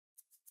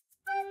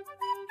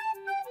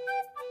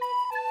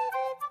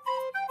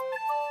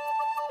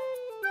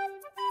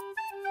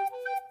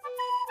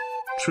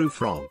True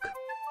frog.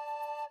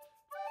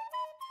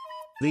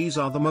 These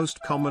are the most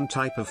common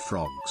type of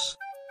frogs.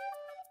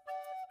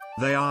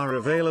 They are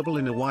available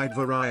in a wide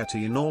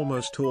variety in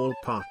almost all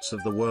parts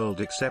of the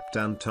world except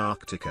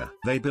Antarctica.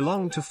 They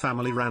belong to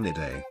family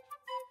Ranidae.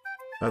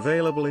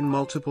 Available in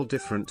multiple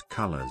different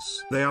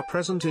colors. They are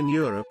present in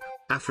Europe,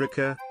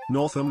 Africa,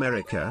 North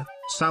America,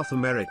 South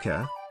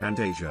America, and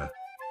Asia.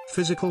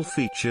 Physical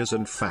features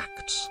and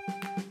facts.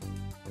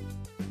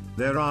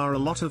 There are a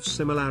lot of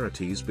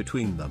similarities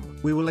between them.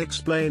 We will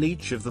explain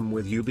each of them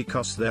with you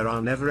because there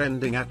are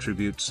never-ending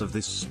attributes of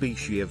this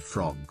species of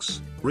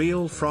frogs.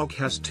 Real frog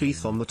has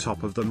teeth on the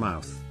top of the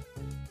mouth.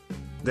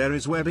 There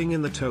is webbing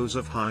in the toes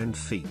of hind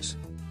feet.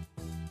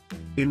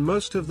 In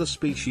most of the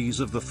species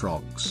of the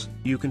frogs,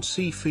 you can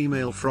see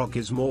female frog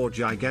is more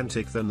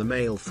gigantic than the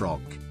male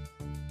frog.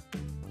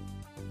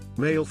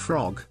 Male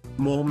frog,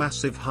 more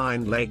massive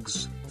hind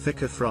legs,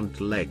 thicker front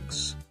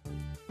legs.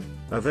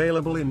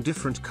 Available in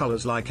different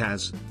colors like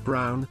as,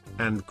 brown,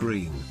 and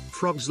green.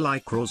 Frogs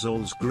like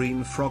Roseau's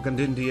green frog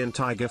and Indian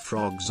tiger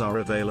frogs are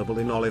available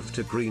in olive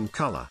to green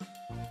color.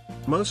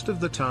 Most of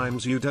the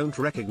times you don't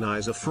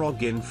recognize a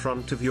frog in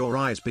front of your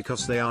eyes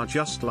because they are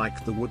just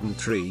like the wooden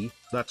tree,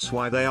 that's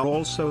why they are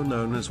also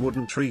known as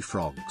wooden tree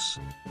frogs.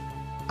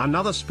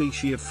 Another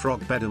species of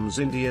frog Bedham's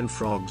Indian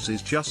frogs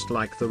is just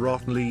like the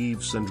rotten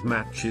leaves and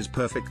matches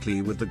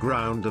perfectly with the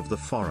ground of the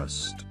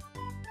forest.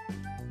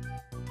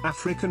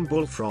 African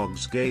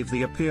bullfrogs gave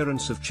the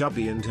appearance of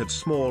chubby and had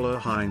smaller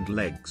hind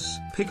legs.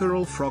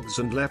 Pickerel frogs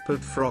and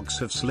leopard frogs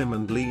have slim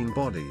and lean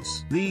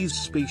bodies. These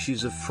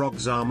species of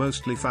frogs are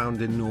mostly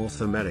found in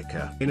North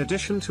America. In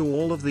addition to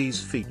all of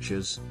these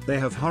features, they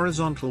have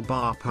horizontal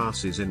bar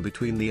passes in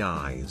between the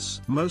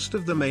eyes. Most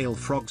of the male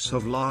frogs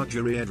have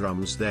larger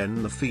eardrums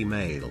than the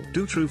female.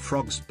 Do true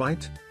frogs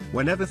bite?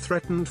 Whenever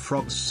threatened,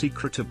 frogs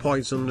secrete a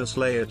poisonous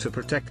layer to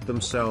protect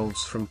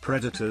themselves from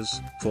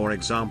predators, for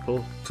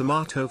example,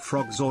 tomato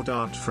frogs or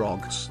dart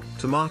frogs.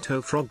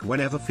 Tomato frog,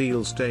 whenever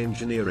feels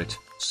danger near it,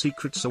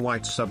 secretes a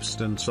white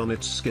substance on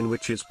its skin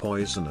which is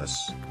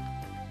poisonous.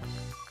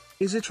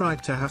 Is it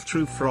right to have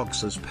true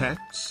frogs as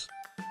pets?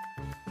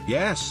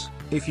 Yes,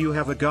 if you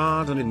have a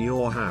garden in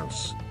your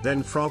house,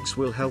 then frogs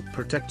will help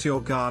protect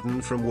your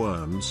garden from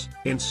worms,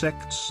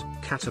 insects,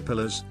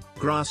 caterpillars,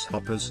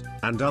 grasshoppers,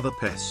 and other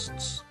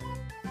pests.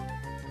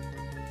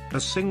 A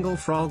single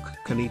frog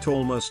can eat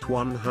almost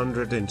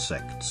 100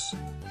 insects.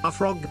 A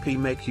frog pee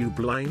make you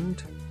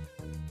blind?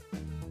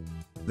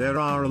 There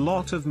are a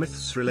lot of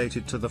myths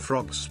related to the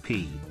frog's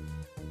pee.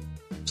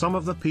 Some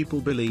of the people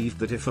believe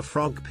that if a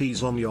frog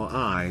pees on your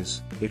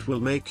eyes, it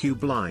will make you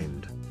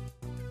blind.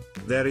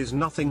 There is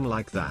nothing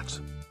like that.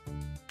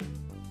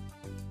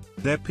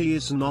 Their pee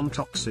is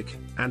non-toxic,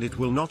 and it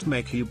will not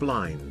make you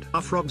blind.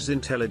 Are frogs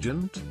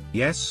intelligent?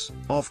 Yes,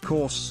 of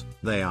course,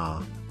 they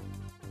are.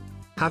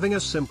 Having a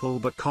simple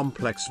but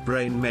complex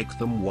brain makes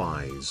them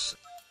wise.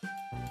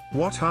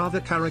 What are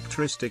the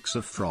characteristics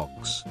of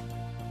frogs?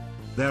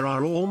 There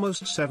are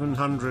almost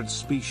 700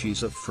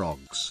 species of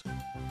frogs.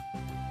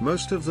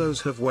 Most of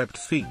those have webbed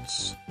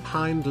feet,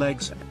 hind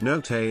legs, no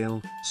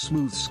tail,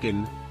 smooth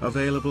skin,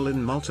 available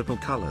in multiple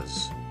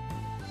colors.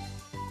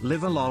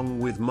 Live along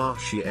with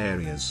marshy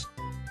areas.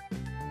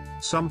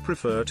 Some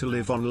prefer to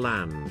live on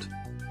land.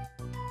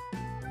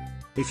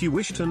 If you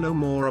wish to know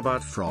more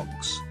about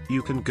frogs,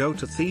 you can go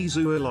to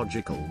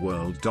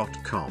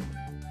thezoologicalworld.com.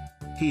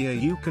 Here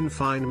you can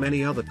find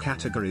many other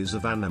categories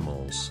of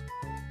animals.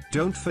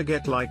 Don't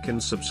forget like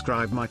and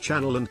subscribe my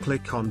channel and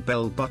click on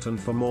bell button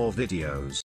for more videos.